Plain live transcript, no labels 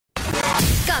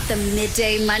got the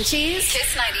midday munchies.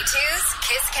 Kiss 92's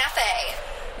Kiss Cafe.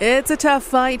 It's a tough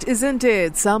fight, isn't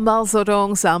it? Sambal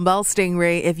Sotong, Sambal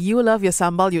Stingray. If you love your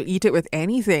sambal, you'll eat it with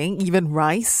anything, even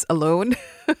rice alone.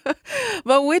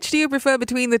 But which do you prefer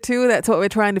between the two? That's what we're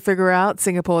trying to figure out.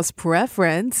 Singapore's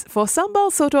preference for Sambal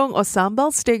Sotong or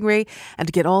Sambal Stingray, and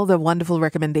to get all the wonderful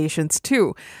recommendations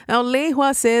too. Now, Lei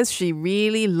Hua says she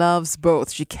really loves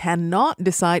both. She cannot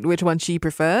decide which one she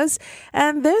prefers,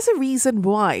 and there's a reason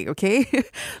why, okay?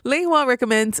 Lei Hua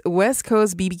recommends West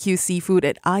Coast BBQ seafood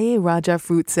at Ayer Rajah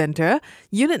Food Centre,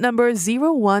 unit number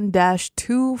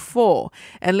 01-24.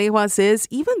 And Lei Hua says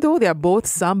even though they're both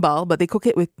sambal, but they cook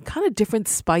it with kind of different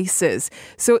spices.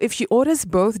 So if she orders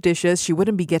both dishes, she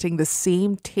wouldn't be getting the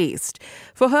same taste.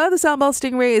 For her, the Sambal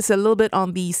Stingray is a little bit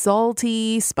on the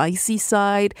salty, spicy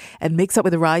side, and mixed up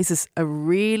with the rice is a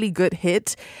really good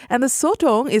hit. And the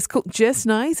Sotong is cooked just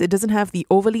nice. It doesn't have the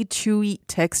overly chewy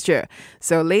texture.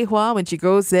 So Lei Hua, when she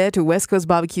goes there to West Coast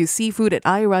Barbecue Seafood at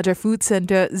Ayer Rajah Food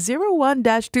Centre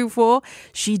 01-24,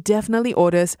 she definitely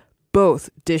orders both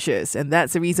dishes. And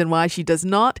that's the reason why she does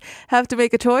not have to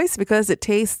make a choice, because it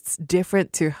tastes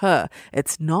different to her.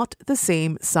 It's not the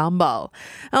same sambal.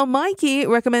 Now, Mikey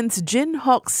recommends Gin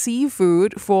Hock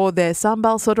Seafood for their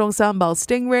Sambal Sotong Sambal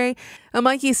Stingray. Now,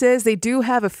 Mikey says they do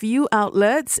have a few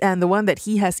outlets, and the one that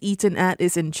he has eaten at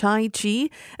is in Chai Chi.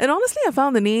 And honestly, I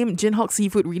found the name Gin Hock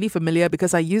Seafood really familiar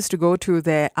because I used to go to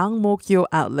their Ang Mo Kio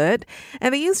outlet,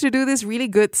 and they used to do this really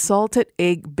good salted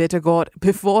egg bitter gourd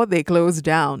before they closed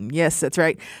down. Yes, that's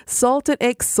right. Salted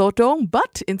egg sotong,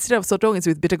 but instead of sotong, it's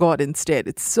with bitter gourd instead.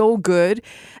 It's so good.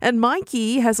 And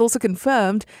Mikey has also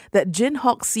confirmed that Gin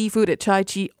Hock Seafood at Chai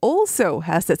Chi also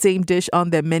has that same dish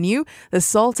on their menu, the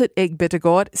salted egg bitter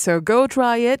gourd. So go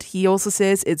try it. He also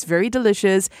says it's very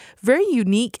delicious, very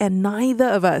unique, and neither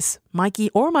of us, Mikey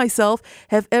or myself,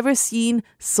 have ever seen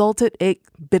salted egg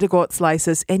bitter gourd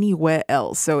slices anywhere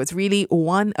else. So it's really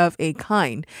one of a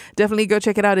kind. Definitely go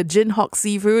check it out at Gin Hock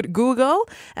Seafood. Google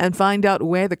and find out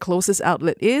where the closest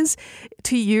outlet is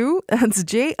to you. That's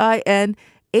JINHOCK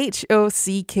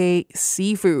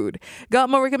Seafood. Got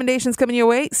more recommendations coming your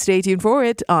way? Stay tuned for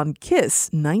it on Kiss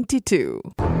 92.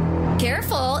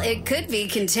 Careful, it could be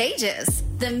contagious.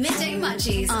 The midday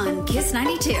munchies on Kiss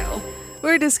 92.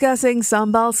 We're discussing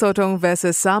Sambal Sotong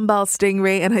versus Sambal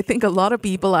Stingray, and I think a lot of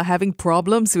people are having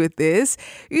problems with this.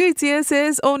 Yu Jie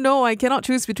says, oh no, I cannot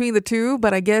choose between the two,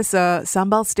 but I guess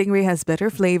Sambal Stingray has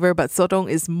better flavor, but Sotong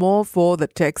is more for the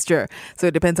texture. So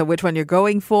it depends on which one you're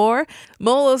going for.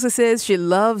 Mole also says she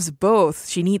loves both.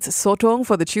 She needs Sotong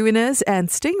for the chewiness and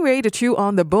Stingray to chew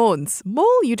on the bones.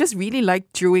 Mole, you just really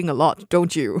like chewing a lot,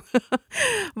 don't you?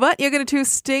 But you're going to choose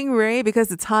Stingray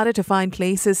because it's harder to find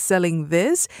places selling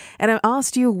this. And I'm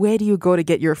asked you, where do you go to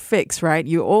get your fix, right?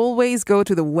 You always go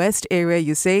to the West area,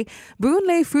 you say. Boon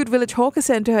Lay Food Village Hawker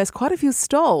Centre has quite a few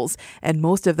stalls, and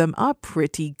most of them are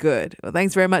pretty good. Well,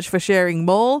 thanks very much for sharing,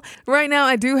 Mole. Right now,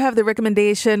 I do have the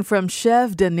recommendation from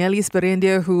Chef Daniele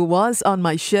Sperendio, who was on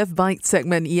my Chef Bite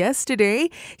segment yesterday.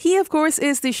 He, of course,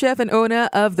 is the chef and owner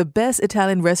of the best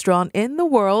Italian restaurant in the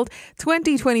world,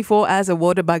 2024 as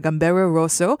awarded by Gambero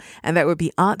Rosso, and that would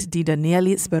be Art di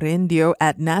Daniele Sperendio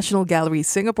at National Gallery,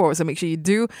 Singapore. So make sure you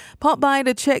do pop by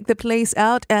to check the place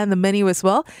out and the menu as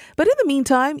well. But in the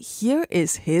meantime, here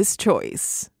is his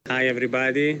choice. Hi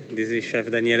everybody, this is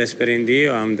Chef Daniele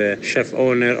Sperendio. I'm the chef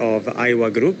owner of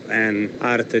Aiwa Group and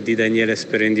Art di Daniele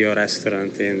Sperendio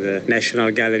restaurant in the National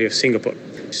Gallery of Singapore.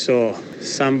 So,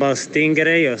 Sambal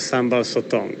Stingray or Sambal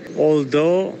Sotong?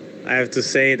 Although I have to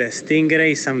say that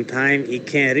Stingray sometimes it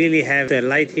can really have a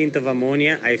light hint of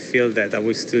ammonia. I feel that I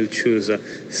would still choose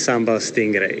Sambal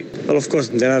Stingray. But of course,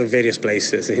 there are various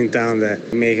places in town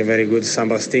that make a very good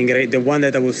Sambal Stingray. The one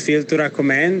that I would feel to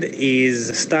recommend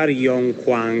is Star Yong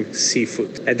Kwang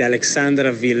Seafood at the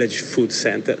Alexandra Village Food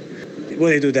Center. What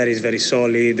they do there is very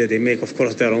solid. They make, of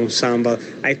course, their own sambal.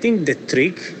 I think the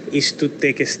trick is to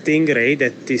take a stingray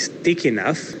that is thick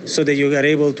enough so that you are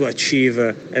able to achieve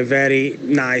a very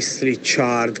nicely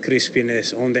charred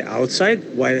crispiness on the outside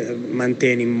while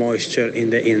maintaining moisture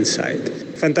in the inside.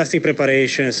 Fantastic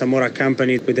preparation, some more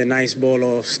accompanied with a nice bowl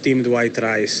of steamed white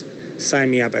rice.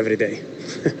 Sign me up every day.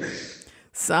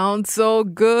 Sounds so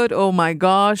good. Oh my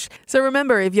gosh. So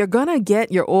remember, if you're gonna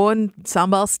get your own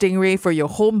Sambal Stingray for your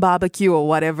home barbecue or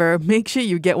whatever, make sure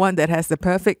you get one that has the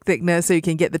perfect thickness so you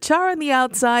can get the char on the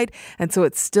outside and so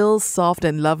it's still soft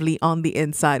and lovely on the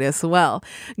inside as well.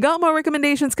 Got more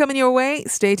recommendations coming your way?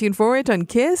 Stay tuned for it on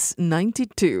Kiss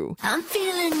 92. I'm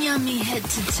feeling yummy head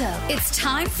to toe. It's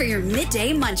time for your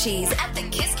midday munchies at the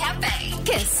Kiss Cafe.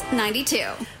 Kiss 92.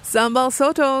 Sambal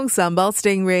Sotong, Sambal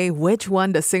Stingray, which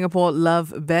one does Singapore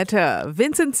love better?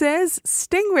 Vincent says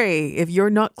Stingray if you're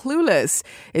not clueless.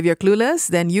 If you're clueless,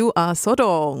 then you are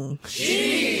Sotong.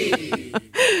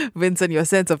 Vincent, your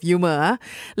sense of humor. Huh?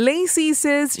 Lacey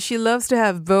says she loves to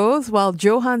have both, while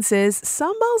Johan says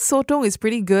Sambal Sotong is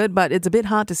pretty good, but it's a bit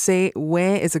hard to say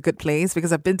where is a good place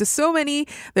because I've been to so many.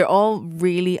 They're all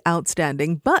really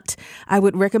outstanding. But I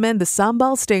would recommend the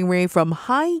Sambal Stingray from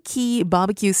High Key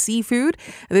Barbecue Seafood.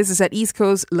 This is at East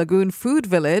Coast Lagoon Food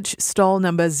Village, stall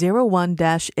number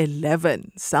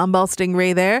 01-11. Sambal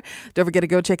Stingray there. Don't forget to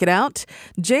go check it out.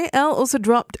 JL also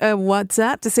dropped a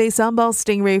WhatsApp to say Sambal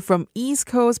Stingray from East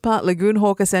Coast Park Lagoon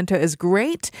Hawker Centre is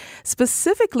great.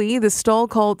 Specifically, the stall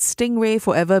called Stingray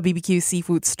Forever BBQ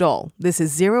Seafood Stall. This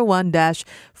is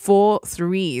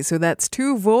 01-43. So that's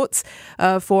 2 votes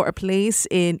for a place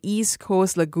in East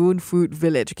Coast Lagoon Food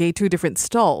Village. Okay, 2 different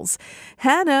stalls.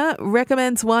 Hannah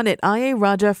recommends one at IA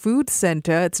Raja Food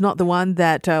Centre. It's not the one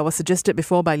that was suggested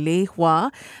before by Lei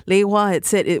Hua. Lei Hua had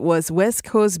said it was West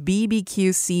Coast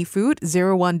BBQ Seafood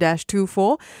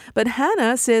 01-24. But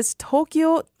Hannah says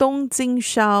Tokyo Dongjing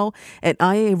Shao at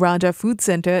IA Raja Food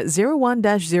Centre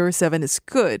 01-07 is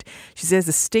good. She says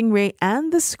the stingray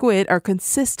and the squid are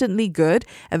consistently good,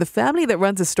 and the family that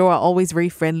runs the store are always very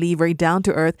friendly, very down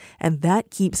to earth, and that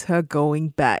keeps her going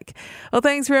back. Well,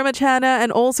 thanks very much, Hannah,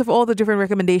 and also for all the different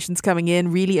recommendations coming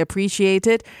in. Really appreciate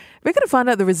it. We're going to find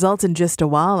out the results in just a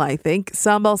while, I think.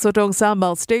 Sambal Sotong,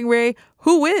 Sambal Stingray.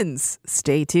 Who wins?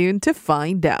 Stay tuned to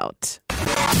find out.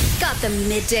 Got the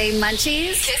midday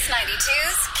munchies? Kiss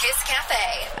 92's Kiss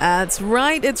Cafe. That's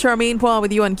right. It's Charmaine Paul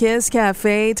with you on Kiss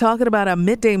Cafe, talking about our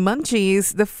midday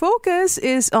munchies. The focus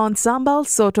is on Sambal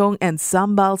Sotong and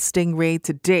Sambal Stingray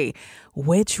today.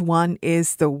 Which one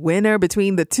is the winner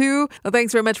between the two? Well,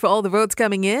 thanks very much for all the votes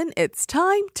coming in. It's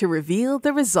time to reveal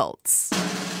the results.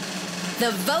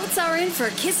 The votes are in for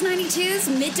Kiss 92's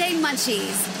Midday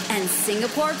Munchies, and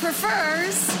Singapore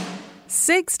prefers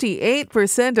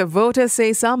 68% of voters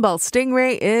say Sambal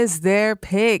Stingray is their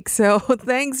pick. So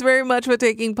thanks very much for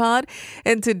taking part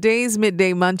in today's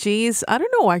Midday Munchies. I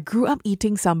don't know, I grew up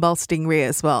eating Sambal Stingray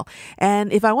as well.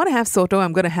 And if I want to have Sotong,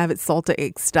 I'm going to have it salted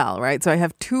egg style, right? So I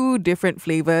have 2 different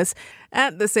flavors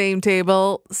at the same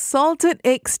table. Salted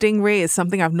egg stingray is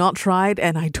something I've not tried,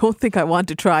 and I don't think I want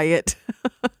to try it.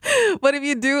 But if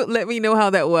you do, let me know how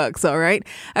that works, all right?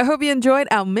 I hope you enjoyed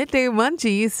our Midday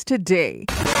Munchies today.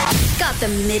 Got the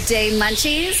Midday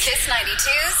Munchies? Kiss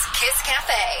 92's Kiss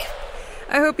Cafe.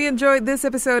 I hope you enjoyed this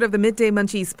episode of the Midday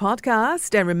Munchies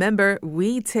podcast. And remember,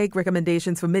 we take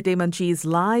recommendations for Midday Munchies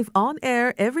live on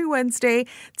air every Wednesday,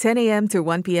 10 a.m. to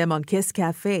 1 p.m. on Kiss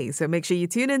Cafe. So make sure you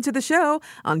tune into the show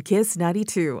on Kiss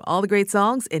 92. All the great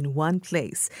songs in one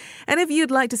place. And if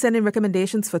you'd like to send in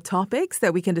recommendations for topics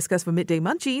that we can discuss for Midday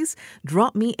Munchies,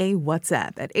 drop me a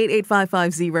WhatsApp at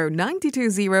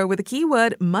 88550-920 with the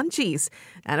keyword Munchies.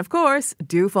 And of course,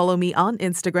 do follow me on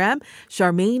Instagram,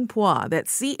 Charmaine Phua.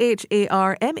 That's CharmainePhua.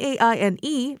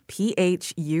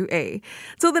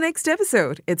 Till the next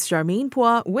episode, it's Charmaine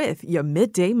Phua with your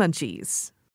Midday Munchies.